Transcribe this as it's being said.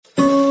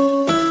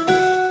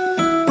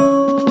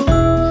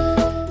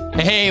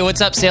Hey, what's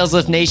up, Sales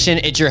Lift Nation?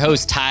 It's your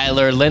host,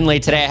 Tyler Lindley.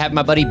 Today, I have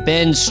my buddy,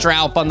 Ben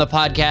Stroup on the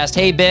podcast.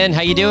 Hey, Ben,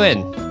 how you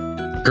doing?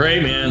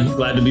 Great, man.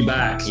 Glad to be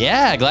back.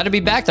 Yeah, glad to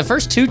be back. The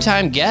first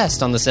two-time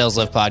guest on the Sales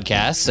Lift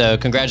podcast. So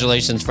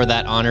congratulations for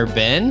that honor,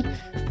 Ben.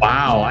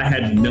 Wow, I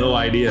had no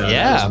idea.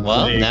 Yeah,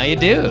 well, now you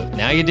do.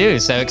 Now you do.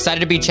 So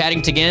excited to be chatting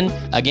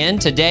again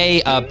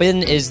today.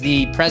 Ben is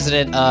the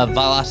president of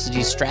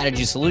Velocity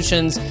Strategy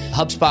Solutions,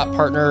 HubSpot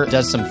partner,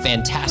 does some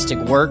fantastic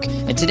work.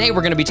 And today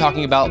we're going to be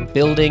talking about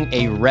building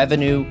a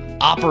revenue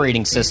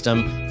operating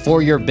system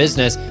for your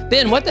business.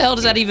 Ben, what the hell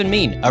does that even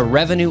mean? A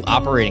revenue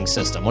operating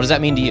system. What does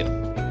that mean to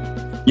you?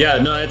 Yeah,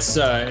 no, it's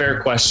a fair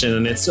question.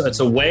 And it's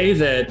a way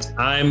that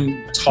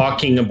I'm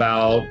talking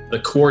about the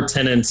core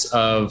tenets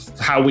of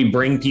how we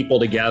bring people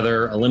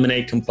together,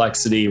 eliminate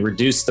complexity,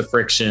 reduce the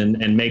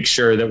friction, and make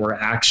sure that we're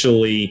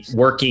actually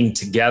working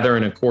together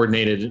in a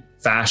coordinated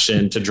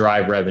fashion to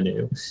drive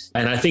revenue.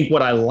 And I think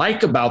what I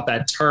like about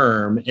that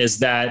term is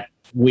that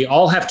we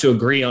all have to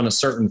agree on a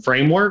certain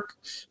framework.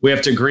 We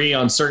have to agree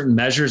on certain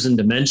measures and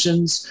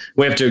dimensions.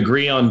 We have to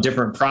agree on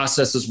different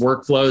processes,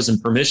 workflows,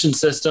 and permission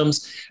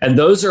systems. And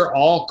those are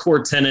all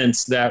core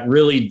tenets that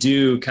really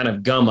do kind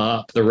of gum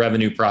up the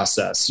revenue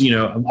process. You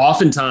know,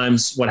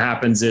 oftentimes what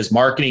happens is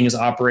marketing is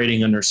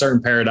operating under a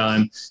certain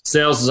paradigm,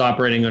 sales is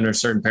operating under a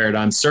certain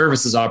paradigm,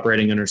 service is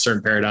operating under a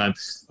certain paradigm,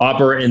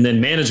 and then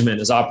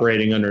management is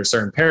operating under a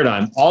certain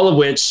paradigm, all of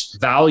which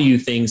value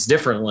things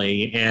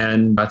differently.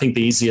 And I think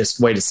the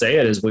easiest way to say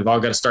it is we've all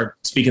got to start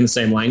speaking the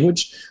same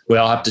language. We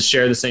all have to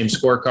share the same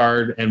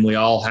scorecard, and we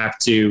all have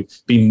to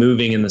be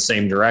moving in the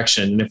same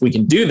direction. And if we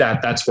can do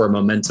that, that's where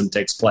momentum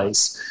takes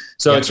place.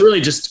 So It's really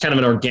just kind of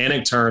an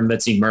organic term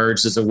that's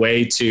emerged as a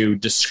way to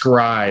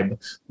describe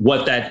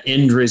what that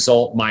end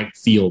result might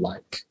feel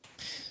like.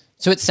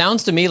 So it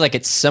sounds to me like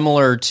it's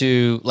similar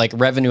to like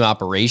revenue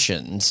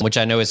operations, which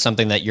I know is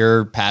something that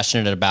you're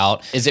passionate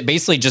about. Is it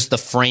basically just the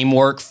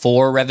framework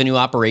for revenue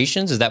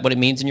operations? Is that what it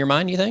means in your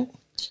mind, you think?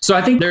 So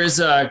I think there's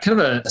a kind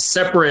of a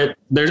separate,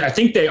 I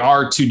think they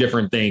are two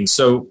different things.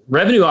 So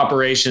revenue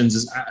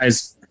operations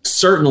is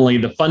certainly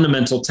the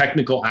fundamental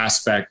technical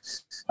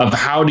aspect of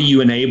how do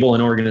you enable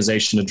an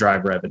organization to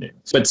drive revenue.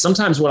 But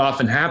sometimes what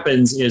often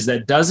happens is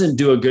that doesn't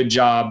do a good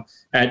job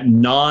at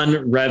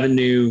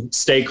non-revenue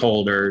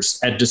stakeholders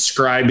at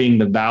describing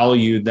the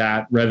value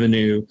that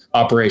revenue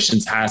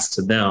operations has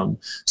to them.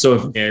 So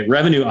if a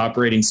revenue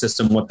operating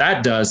system, what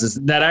that does is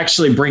that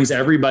actually brings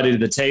everybody to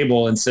the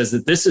table and says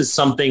that this is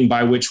something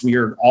by which we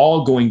are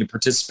all going to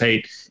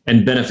participate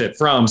and benefit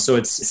from. So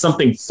it's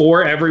something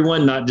for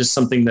everyone, not just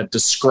something that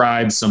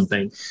describes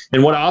something.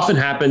 And what often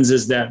happens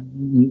is that,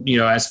 you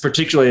know,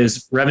 particularly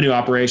as revenue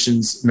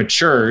operations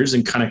matures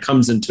and kind of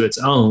comes into its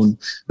own,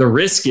 the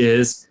risk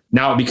is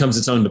now it becomes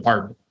its own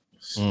department.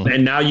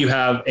 And now you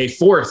have a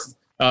fourth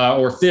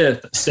or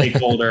fifth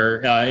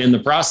stakeholder in the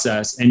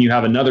process, and you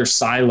have another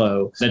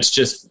silo that's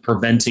just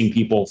preventing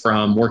people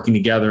from working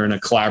together in a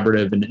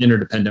collaborative and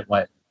interdependent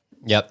way.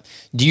 Yep.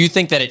 Do you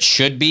think that it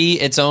should be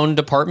its own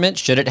department?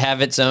 Should it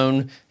have its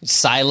own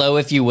silo,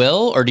 if you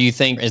will? Or do you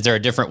think, is there a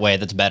different way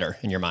that's better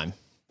in your mind?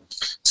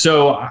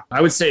 So I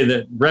would say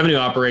that revenue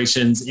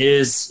operations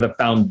is the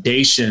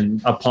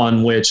foundation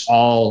upon which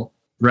all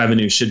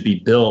revenue should be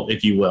built,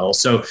 if you will.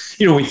 So,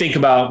 you know, we think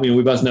about,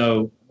 we both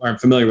are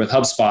familiar with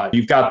HubSpot.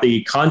 You've got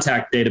the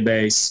contact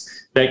database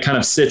that kind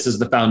of sits as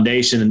the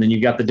foundation, and then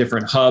you've got the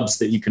different hubs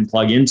that you can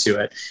plug into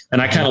it.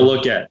 And I kind of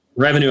look at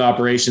revenue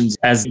operations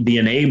as the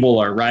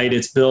enabler, right?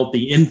 It's built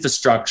the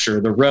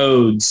infrastructure, the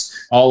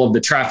roads, all of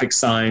the traffic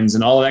signs,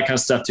 and all of that kind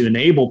of stuff to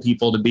enable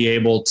people to be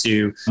able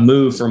to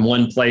move from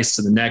one place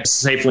to the next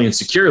safely and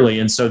securely.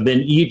 And so then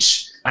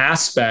each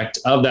aspect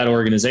of that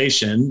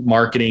organization,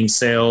 marketing,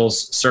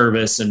 sales,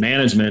 service, and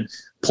management,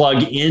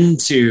 plug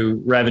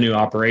into revenue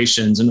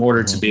operations in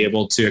order to be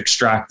able to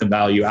extract the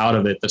value out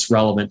of it that's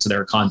relevant to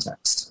their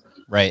context.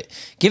 Right.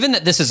 Given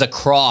that this is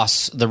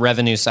across the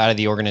revenue side of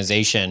the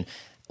organization,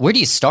 where do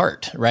you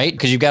start, right?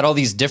 Because you've got all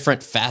these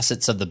different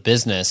facets of the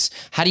business.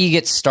 How do you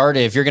get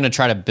started if you're going to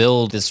try to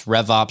build this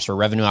RevOps or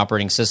revenue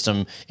operating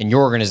system in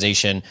your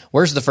organization?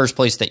 Where's the first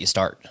place that you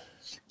start?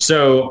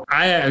 So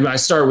I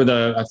start with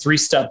a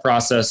 3-step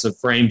process of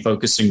frame,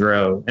 focus, and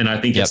grow. And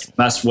I think it's the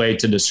best way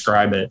to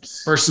describe it.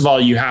 First of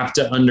all, you have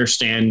to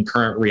understand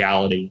current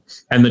reality.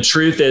 And the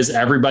truth is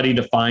everybody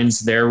defines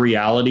their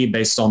reality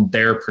based on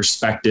their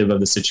perspective of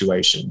the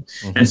situation.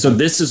 And so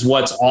this is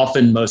what's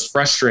often most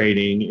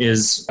frustrating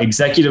is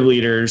executive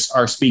leaders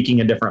are speaking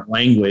a different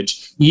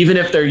language, even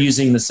if they're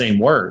using the same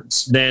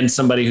words than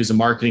somebody who's a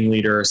marketing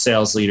leader, a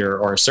sales leader,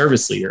 or a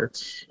service leader.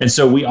 And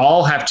so we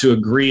all have to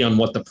agree on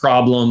what the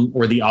problem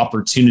or the the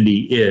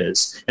opportunity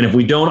is. And if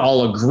we don't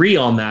all agree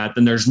on that,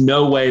 then there's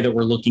no way that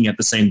we're looking at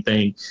the same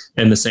thing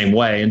in the same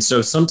way. And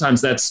so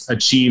sometimes that's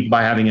achieved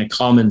by having a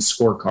common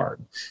scorecard.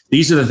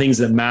 These are the things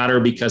that matter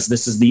because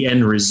this is the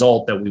end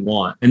result that we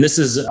want. And this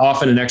is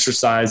often an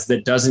exercise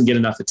that doesn't get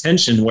enough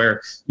attention,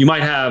 where you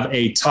might have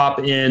a top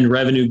end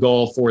revenue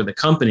goal for the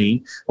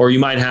company, or you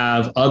might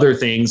have other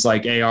things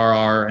like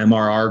ARR,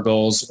 MRR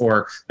goals,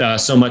 or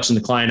so much in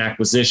the client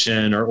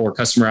acquisition or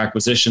customer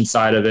acquisition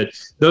side of it,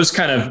 those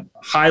kind of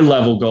high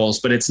level goals,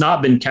 but it's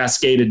not been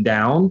cascaded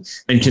down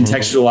and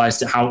contextualized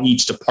to how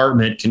each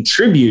department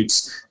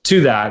contributes to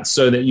that,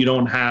 so that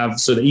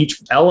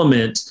each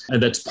element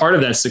that's part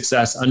of that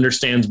success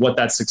understands what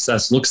that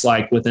success looks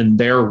like within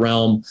their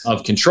realm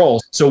of control.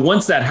 So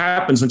once that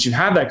happens, once you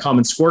have that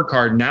common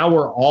scorecard, now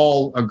we're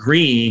all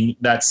agreeing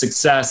that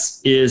success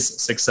is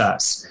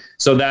success.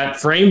 So that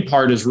frame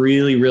part is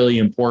really, really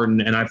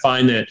important. And I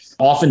find that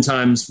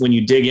oftentimes when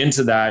you dig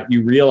into that,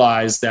 you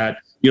realize that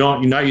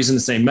you're not using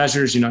the same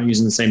measures, you're not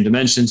using the same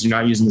dimensions, you're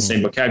not using the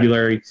same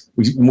vocabulary.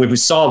 When we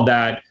solve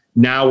that,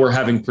 now we're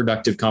having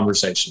productive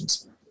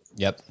conversations.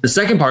 Yep. The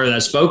second part of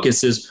that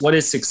focus is, what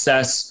is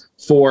success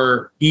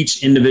for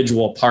each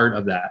individual part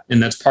of that?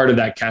 And that's part of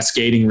that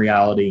cascading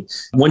reality.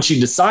 Once you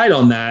decide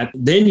on that,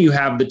 then you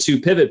have the two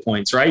pivot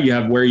points, right? You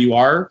have where you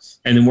are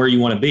and then where you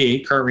want to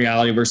be, current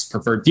reality versus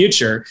preferred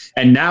future.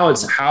 And now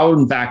it's how,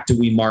 in fact, do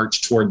we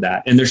march toward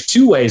that? And there's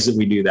two ways that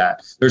we do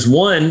that. There's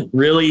one,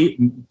 really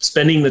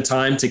spending the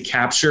time to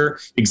capture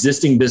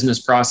existing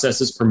business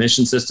processes,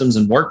 permission systems,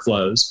 and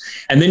workflows,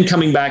 and then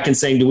coming back and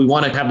saying, do we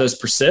want to have those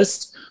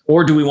persist?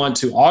 Or do we want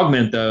to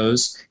augment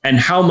those? And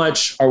how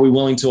much are we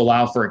willing to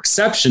allow for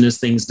exception as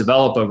things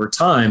develop over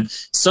time?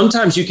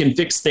 Sometimes you can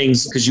fix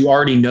things because you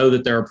already know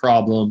that they're a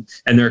problem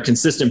and they're a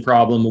consistent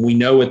problem, and we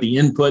know what the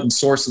input and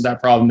source of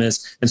that problem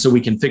is. And so we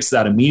can fix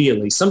that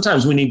immediately.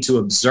 Sometimes we need to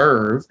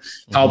observe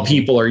how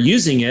people are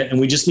using it, and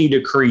we just need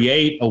to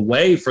create a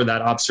way for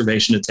that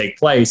observation to take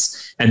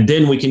place. And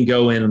then we can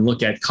go in and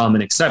look at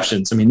common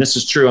exceptions. I mean, this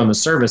is true on the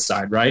service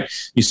side, right?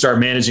 You start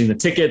managing the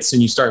tickets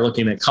and you start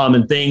looking at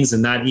common things,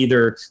 and that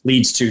either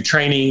leads to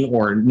training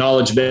or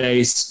knowledge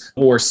base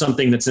or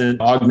something that's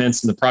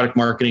augments in the product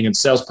marketing and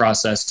sales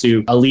process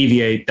to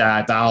alleviate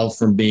that valve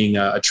from being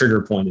a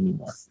trigger point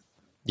anymore.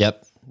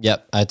 Yep,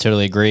 I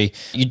totally agree.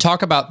 You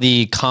talk about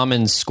the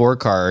common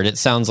scorecard. It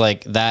sounds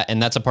like that,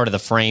 and that's a part of the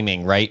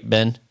framing, right,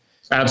 Ben?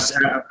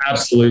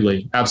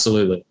 Absolutely.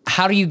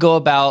 How do you go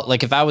about,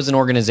 like, if I was an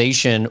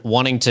organization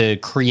wanting to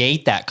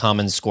create that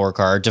common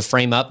scorecard to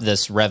frame up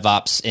this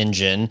RevOps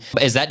engine,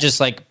 is that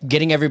just like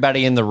getting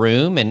everybody in the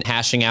room and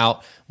hashing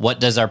out what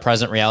does our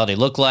present reality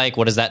look like?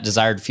 What is that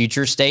desired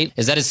future state?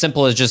 Is that as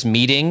simple as just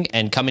meeting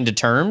and coming to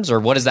terms, or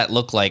what does that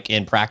look like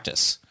in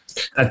practice?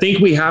 I think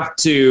we have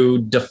to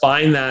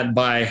define that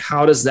by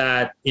how does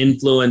that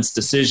influence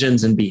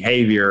decisions and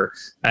behavior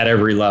at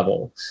every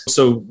level.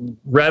 So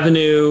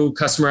revenue,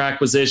 customer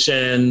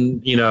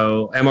acquisition,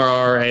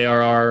 MRR,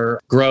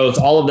 ARR, growth,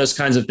 all of those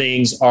kinds of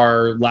things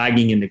are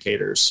lagging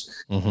indicators.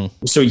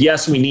 So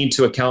yes, we need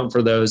to account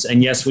for those.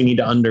 And yes, we need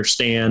to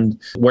understand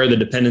where the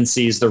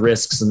dependencies, the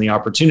risks, and the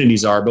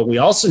opportunities are. But we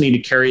also need to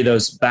carry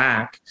those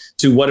back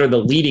to what are the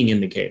leading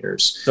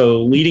indicators.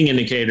 So leading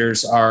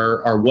indicators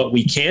are what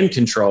we can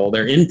control.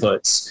 They're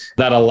inputs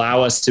that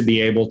allow us to be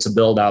able to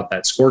build out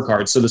that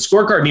scorecard. So the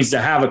scorecard needs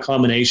to have a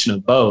combination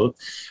of both.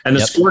 And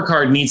the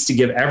scorecard needs to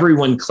give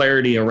everyone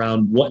clarity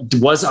around, what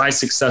was I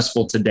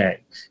successful today?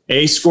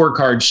 A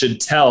scorecard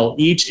should tell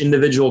each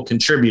individual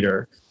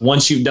contributor,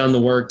 once you've done the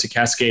work to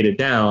cascade it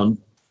down,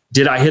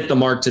 did I hit the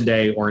mark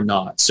today or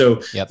not? So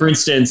for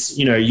instance,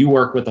 you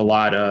work with a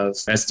lot of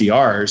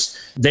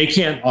SDRs. They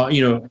can't,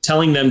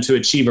 telling them to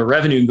achieve a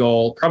revenue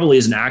goal probably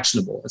isn't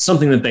actionable. It's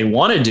something that they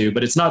want to do,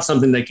 but it's not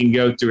something they can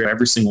go through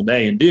every single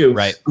day and do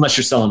unless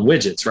you're selling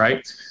widgets,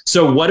 right?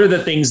 So what are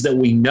the things that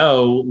we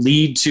know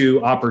lead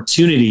to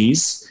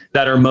opportunities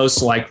that are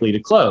most likely to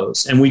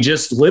close? And we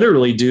just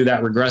literally do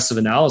that regressive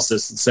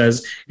analysis that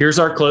says, here's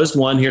our closed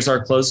won, here's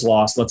our closed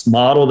loss. Let's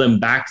model them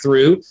back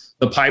through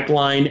the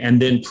pipeline and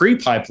then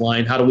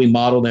pre-pipeline. How do we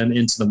model them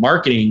into the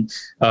marketing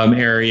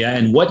area?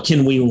 And what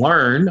can we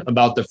learn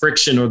about the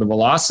friction or the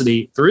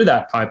velocity through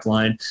that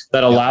pipeline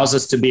that allows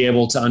us to be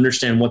able to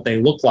understand what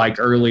they look like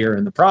earlier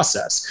in the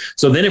process?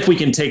 So then if we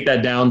can take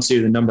that down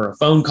to the number of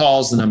phone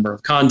calls, the number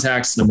of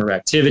contacts, the number of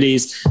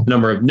activities, the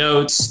number of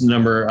notes, the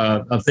number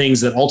of things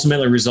that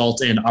ultimately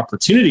result in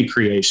opportunity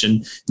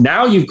creation,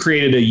 now you've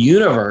created a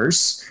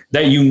universe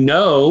that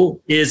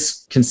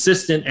is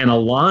consistent and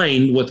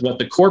aligned with what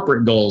the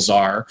corporate goals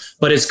are,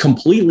 but is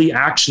completely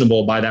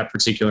actionable by that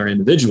particular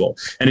individual.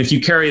 And if you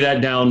carry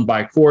that down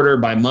by quarter,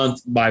 by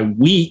month, by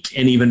week,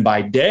 and even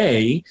by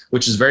day,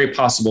 which is very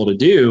possible to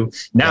do,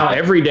 now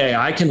every day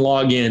I can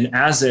log in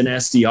as an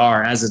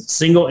SDR, as a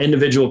single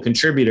individual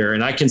contributor,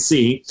 and I can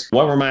see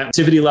what were my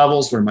activity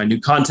levels, where my new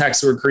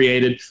contacts were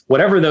created,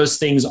 whatever those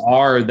things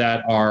are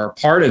that are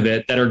part of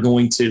it that are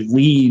going to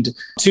lead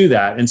to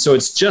that. And so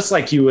it's just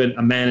like you would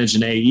manage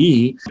an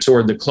AE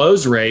toward the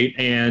close rate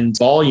and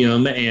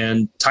volume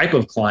and type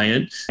of client.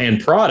 client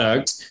and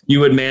product, you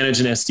would manage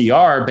an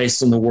SDR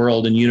based on the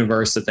world and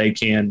universe that they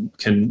can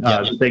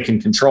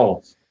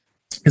control.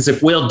 Because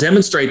if we'll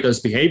demonstrate those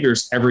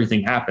behaviors,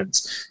 everything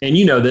happens. And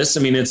you know this,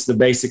 I mean, it's the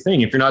basic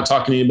thing. If you're not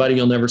talking to anybody,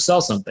 you'll never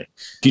sell something.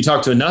 If you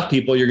talk to enough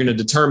people, you're going to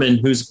determine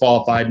who's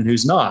qualified and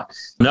who's not.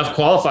 Enough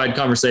qualified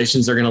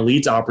conversations are going to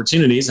lead to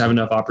opportunities. Have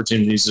enough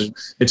opportunities,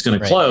 it's going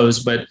to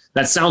close. But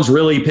that sounds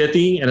really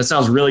pithy and it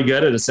sounds really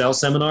good at a sales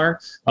seminar.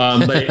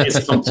 But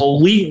it's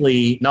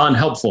completely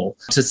non-helpful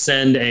to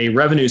send a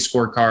revenue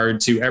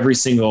scorecard to every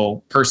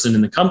single person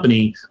in the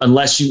company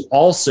unless you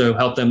also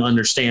help them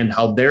understand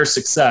how their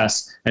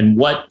success and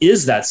what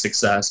is that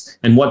success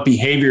and what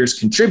behaviors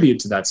contribute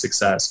to that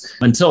success.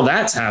 Until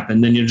that's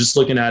happened, then you're just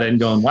looking at it and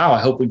going, wow,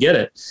 I hope we get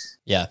it.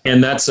 Yeah.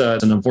 And that's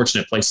an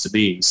unfortunate place to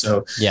be.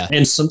 So, yeah.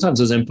 And sometimes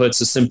those inputs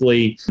are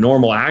simply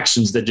normal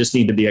actions that just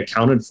need to be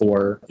accounted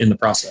for in the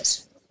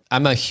process.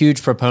 I'm a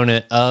huge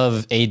proponent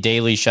of a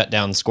daily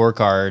shutdown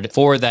scorecard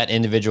for that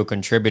individual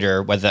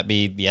contributor, whether that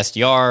be the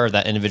SDR, or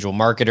that individual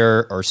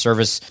marketer or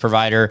service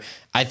provider.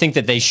 I think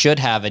that they should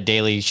have a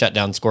daily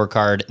shutdown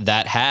scorecard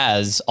that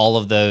has all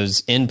of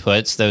those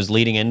inputs, those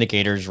leading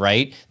indicators,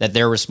 right, that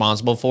they're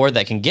responsible for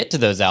that can get to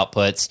those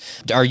outputs.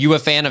 Are you a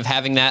fan of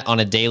having that on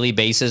a daily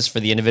basis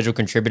for the individual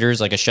contributors,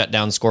 like a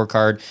shutdown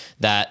scorecard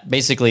that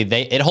basically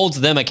it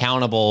holds them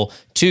accountable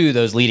to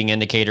those leading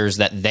indicators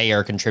that they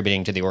are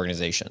contributing to the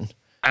organization?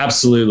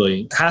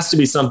 Absolutely. It has to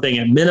be something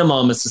at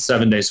minimum. It's a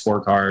 7-day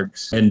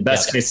scorecard. In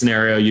best case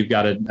scenario, you've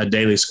got a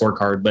daily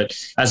scorecard. But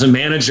as a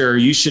manager,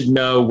 you should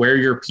know where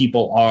your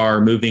people are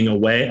moving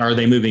away. Are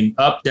they moving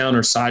up, down,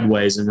 or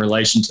sideways in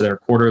relation to their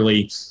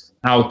quarterly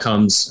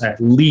outcomes, at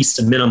least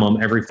a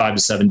minimum every 5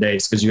 to 7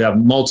 days, because you have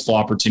multiple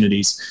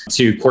opportunities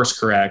to course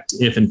correct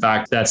if in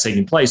fact that's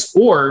taking place,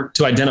 or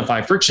to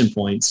identify friction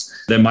points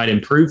that might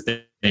improve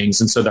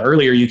things. And so the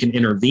earlier you can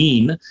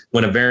intervene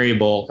when a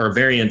variable or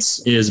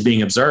variance is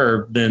being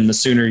observed, then the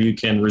sooner you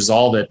can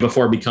resolve it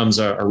before it becomes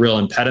a real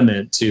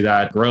impediment to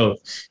that growth.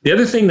 The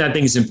other thing that I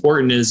think is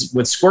important is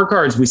with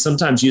scorecards, we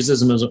sometimes use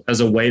them as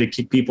a way to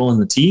kick people in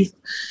the teeth.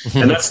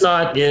 And that's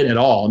not it at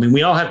all. I mean,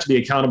 we all have to be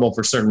accountable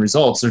for certain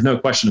results. There's no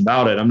question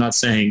about it. I'm not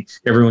saying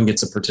everyone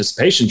gets a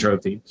participation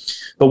trophy,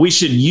 but we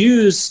should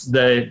use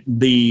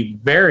the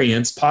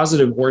variance,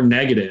 positive or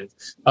negative,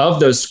 of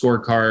those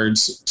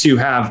scorecards to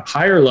have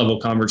higher level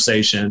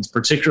conversations,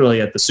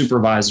 particularly at the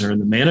supervisor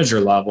and the manager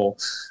level,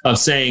 of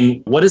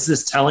saying, what is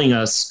this telling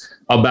us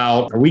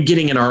about, are we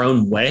getting in our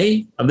own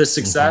way of this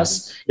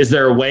success? Is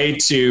there a way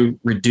to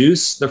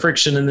reduce the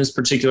friction in this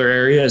particular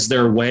area? Is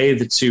there a way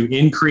to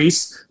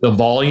increase the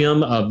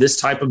volume of this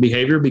type of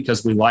behavior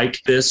because we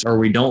like this or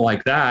we don't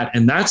like that?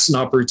 And that's an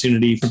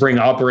opportunity to bring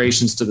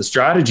operations to the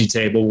strategy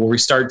table where we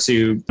start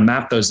to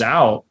map those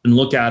out and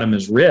look at them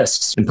as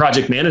risks. In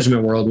project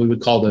management world, we would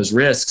call those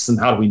risks, and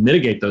how do we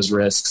mitigate those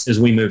risks as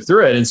we move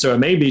through it? And so it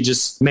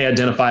may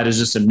identify it as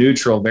just a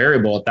neutral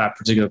variable at that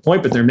particular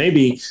point, but there may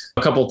be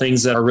a couple of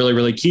things that are really,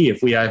 really key.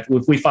 If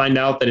we find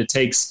out that it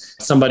takes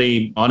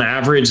somebody on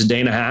average a day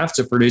and a half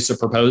to produce a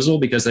proposal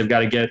because they've got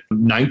to get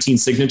 19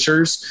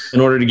 signatures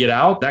in order to get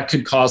out, that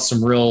could cause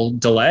some real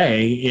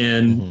delay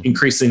in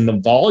increasing the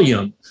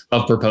volume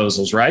of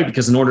proposals, right?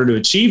 Because in order to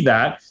achieve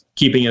that,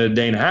 keeping it a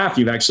day and a half,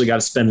 you've actually got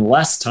to spend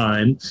less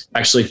time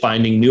actually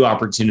finding new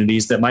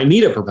opportunities that might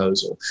need a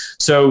proposal.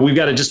 So we've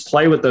got to just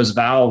play with those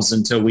valves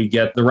until we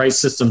get the right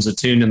systems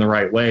attuned in the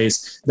right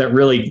ways that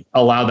really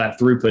allow that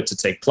throughput to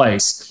take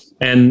place.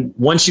 And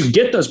once you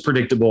get those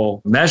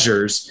predictable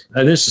measures,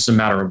 then it's just a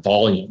matter of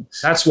volume.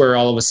 That's where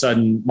all of a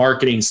sudden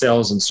marketing,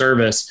 sales, and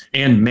service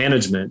and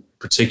management in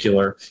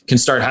particular can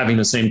start having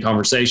the same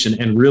conversation,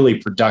 and really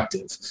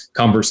productive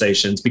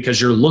conversations,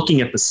 because you're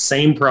looking at the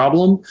same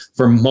problem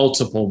from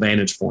multiple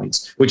vantage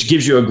points, which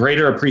gives you a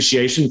greater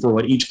appreciation for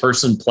what each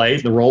person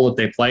plays, the role that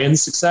they play in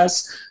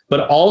success,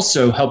 but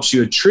also helps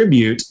you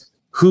attribute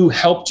who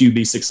helped you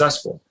be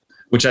successful,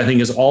 which I think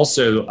is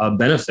also a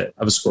benefit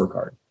of a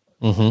scorecard.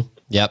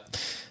 Yep.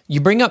 You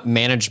bring up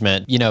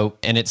management,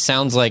 and it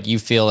sounds like you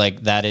feel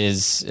like that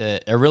is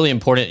a really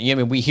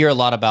important, we hear a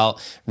lot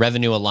about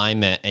revenue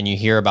alignment, and you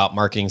hear about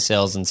marketing,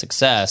 sales, and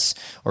success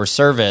or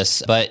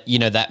service, but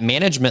that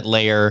management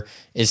layer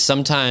is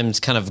sometimes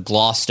kind of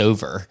glossed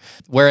over.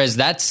 Whereas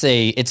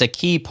it's a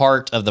key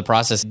part of the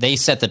process. They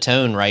set the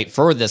tone, right,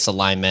 for this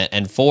alignment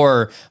and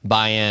for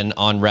buy-in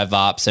on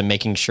RevOps and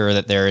making sure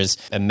that there is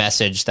a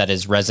message that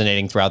is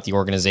resonating throughout the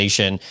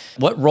organization.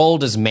 What role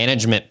does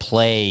management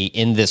play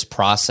in this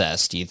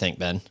process, do you think,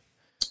 Ben?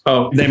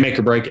 Oh, they make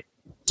or break it.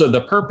 So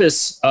the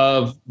purpose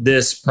of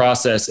this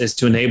process is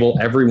to enable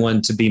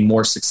everyone to be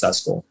more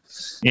successful.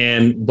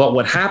 But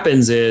what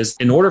happens is,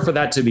 in order for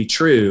that to be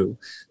true,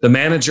 the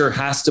manager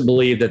has to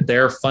believe that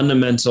their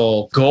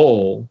fundamental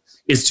goal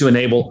is to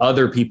enable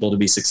other people to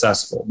be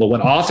successful. But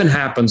what often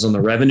happens on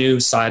the revenue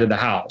side of the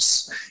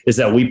house is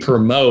that we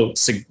promote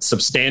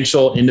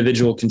substantial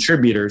individual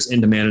contributors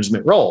into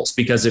management roles.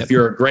 Because if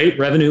you're a great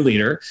revenue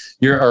leader,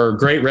 you're a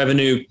great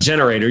revenue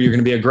generator, you're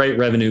going to be a great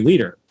revenue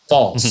leader.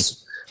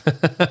 False.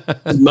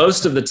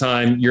 Most of the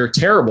time, you're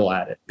terrible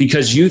at it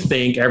because you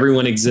think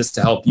everyone exists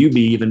to help you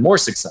be even more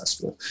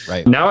successful.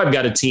 Right. Now I've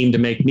got a team to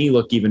make me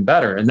look even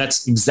better. And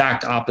that's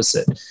exact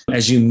opposite.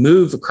 As you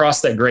move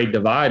across that great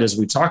divide, as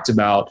we talked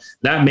about,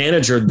 that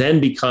manager then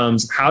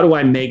becomes, how do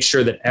I make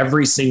sure that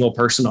every single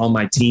person on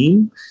my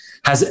team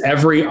has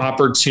every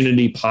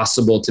opportunity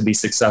possible to be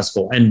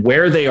successful? And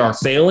where they are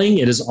failing,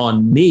 it is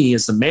on me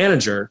as the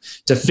manager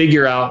to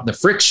figure out the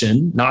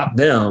friction, not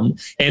them,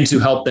 and to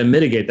help them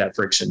mitigate that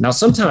friction. Now,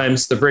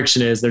 sometimes the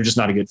friction is they're just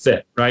not a good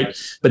fit, right?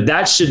 But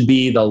that should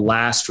be the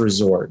last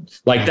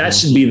resort. Like that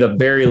should be the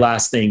very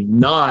last thing,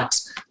 not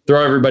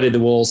throw everybody to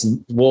the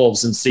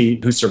wolves and see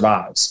who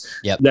survives.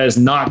 Yep. That is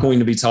not going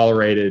to be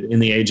tolerated in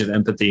the age of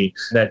empathy.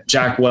 That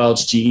Jack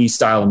Welch GE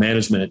style of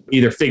management,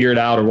 either figure it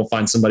out or we'll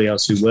find somebody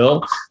else who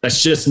will.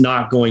 That's just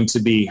not going to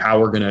be how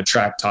we're going to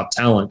attract top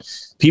talent.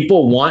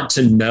 People want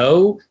to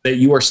know that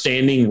you are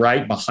standing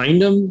right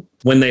behind them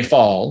when they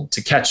fall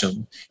to catch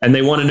them. And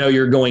they want to know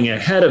you're going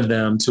ahead of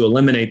them to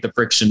eliminate the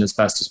friction as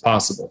best as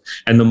possible.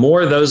 And the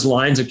more those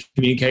lines of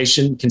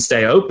communication can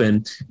stay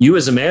open, you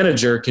as a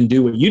manager can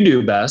do what you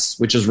do best,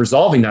 which is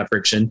resolving that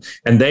friction.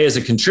 And they as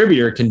a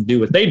contributor can do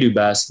what they do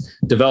best,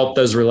 develop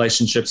those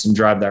relationships and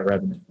drive that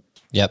revenue.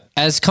 Yep.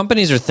 As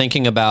companies are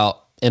thinking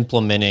about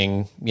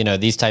implementing,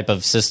 these type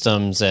of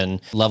systems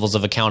and levels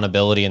of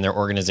accountability in their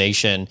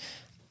organization,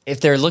 if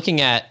they're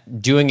looking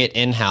at doing it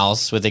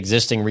in-house with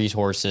existing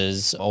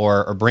resources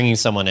or bringing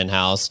someone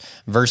in-house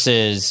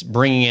versus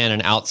bringing in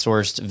an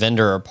outsourced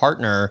vendor or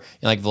partner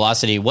like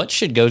Velocity, what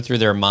should go through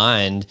their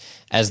mind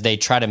as they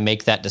try to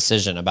make that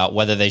decision about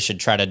whether they should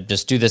try to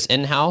just do this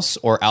in-house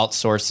or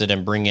outsource it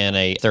and bring in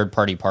a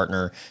third-party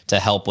partner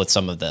to help with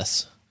some of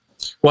this?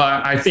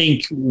 Well, I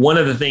think one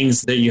of the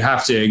things that you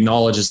have to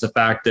acknowledge is the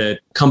fact that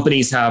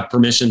companies have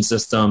permission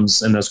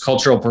systems, and those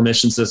cultural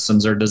permission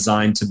systems are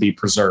designed to be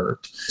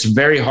preserved. It's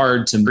very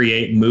hard to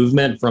create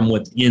movement from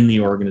within the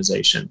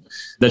organization.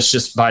 That's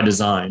just by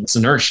design. It's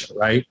inertia,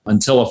 right?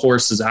 Until a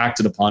force is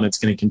acted upon, it's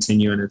going to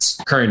continue in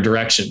its current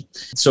direction.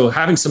 So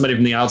having somebody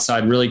from the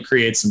outside really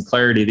creates some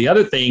clarity. The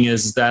other thing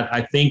is that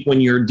I think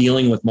when you're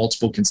dealing with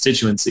multiple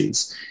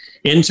constituencies,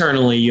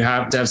 internally, you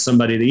have to have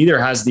somebody that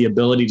either has the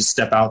ability to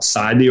step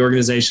outside the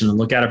organization and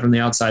look at it from the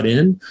outside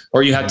in,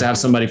 or you have to have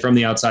somebody from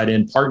the outside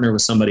in partner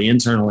with somebody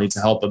internally to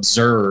help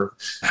observe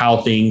how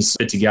things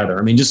fit together.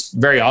 I mean, just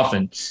very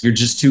often, you're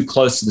just too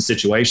close to the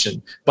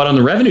situation. But on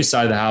the revenue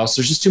side of the house,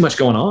 there's just too much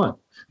going on.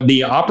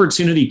 The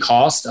opportunity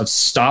cost of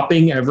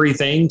stopping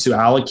everything to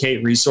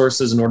allocate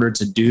resources in order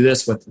to do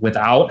this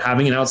without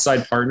having an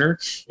outside partner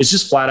is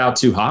just flat out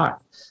too high.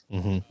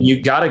 Mm-hmm. You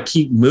got to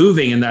keep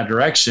moving in that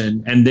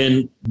direction and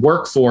then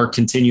work for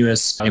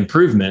continuous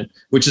improvement,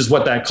 which is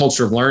what that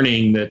culture of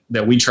learning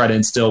that we try to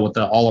instill with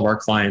all of our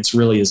clients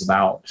really is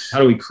about. How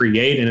do we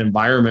create an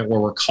environment where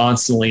we're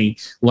constantly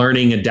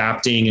learning,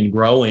 adapting, and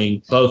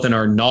growing, both in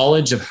our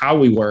knowledge of how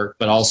we work,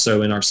 but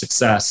also in our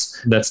success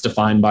that's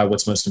defined by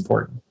what's most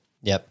important.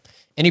 Yep.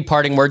 Any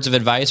parting words of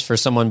advice for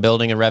someone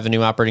building a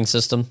revenue operating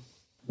system?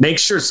 Make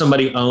sure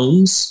somebody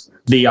owns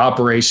the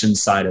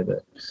operations side of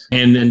it.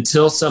 And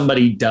until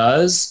somebody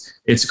does,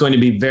 it's going to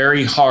be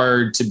very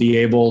hard to be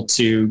able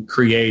to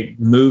create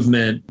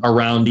movement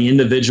around the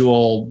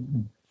individual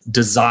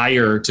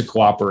desire to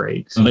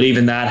cooperate. But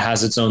even that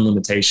has its own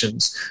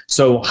limitations.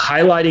 So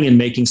highlighting and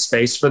making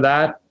space for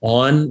that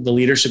on the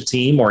leadership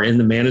team or in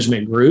the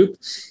management group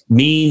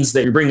means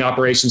that you're bringing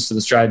operations to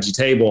the strategy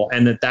table,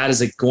 and that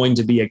is going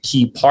to be a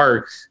key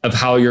part of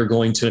how you're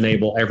going to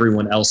enable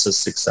everyone else's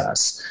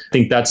success. I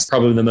think that's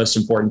probably the most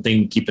important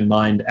thing to keep in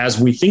mind as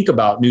we think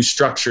about new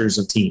structures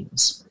of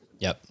teams.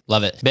 Yep.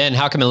 Love it. Ben,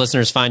 how can my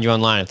listeners find you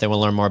online if they want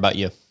to learn more about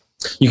you?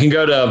 You can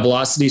go to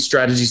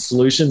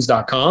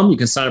velocitystrategysolutions.com. You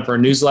can sign up for a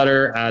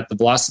newsletter at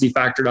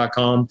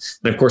thevelocityfactor.com.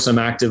 And of course, I'm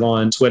active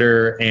on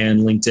Twitter and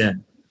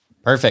LinkedIn.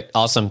 Perfect.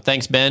 Awesome.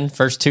 Thanks, Ben.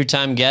 First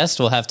 2-time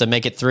guest. We'll have to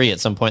make it 3 at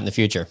some point in the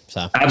future.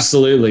 So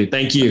absolutely.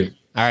 Thank you.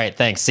 All right.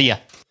 Thanks. See ya.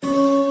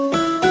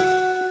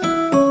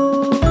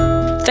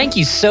 Thank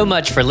you so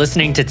much for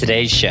listening to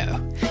today's show.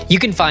 You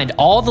can find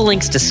all the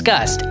links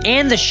discussed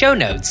and the show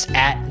notes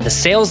at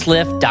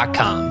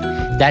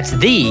thesaleslift.com. That's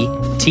the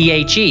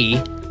THE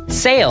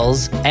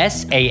sales,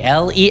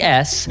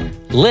 SALES,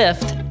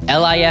 lift,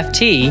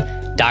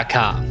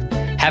 LIFT.com.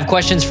 Have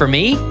questions for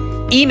me?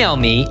 Email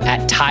me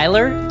at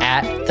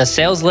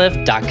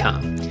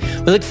tyler@thesaleslift.com.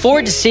 We look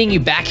forward to seeing you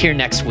back here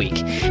next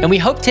week, and we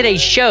hope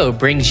today's show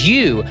brings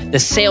you the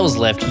sales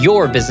lift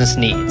your business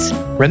needs.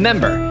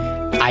 Remember,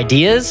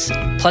 ideas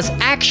plus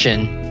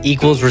action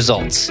equals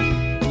results.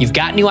 You've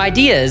got new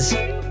ideas,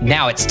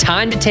 now it's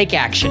time to take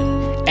action,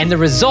 and the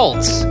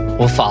results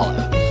will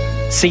follow.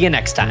 See you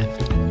next time.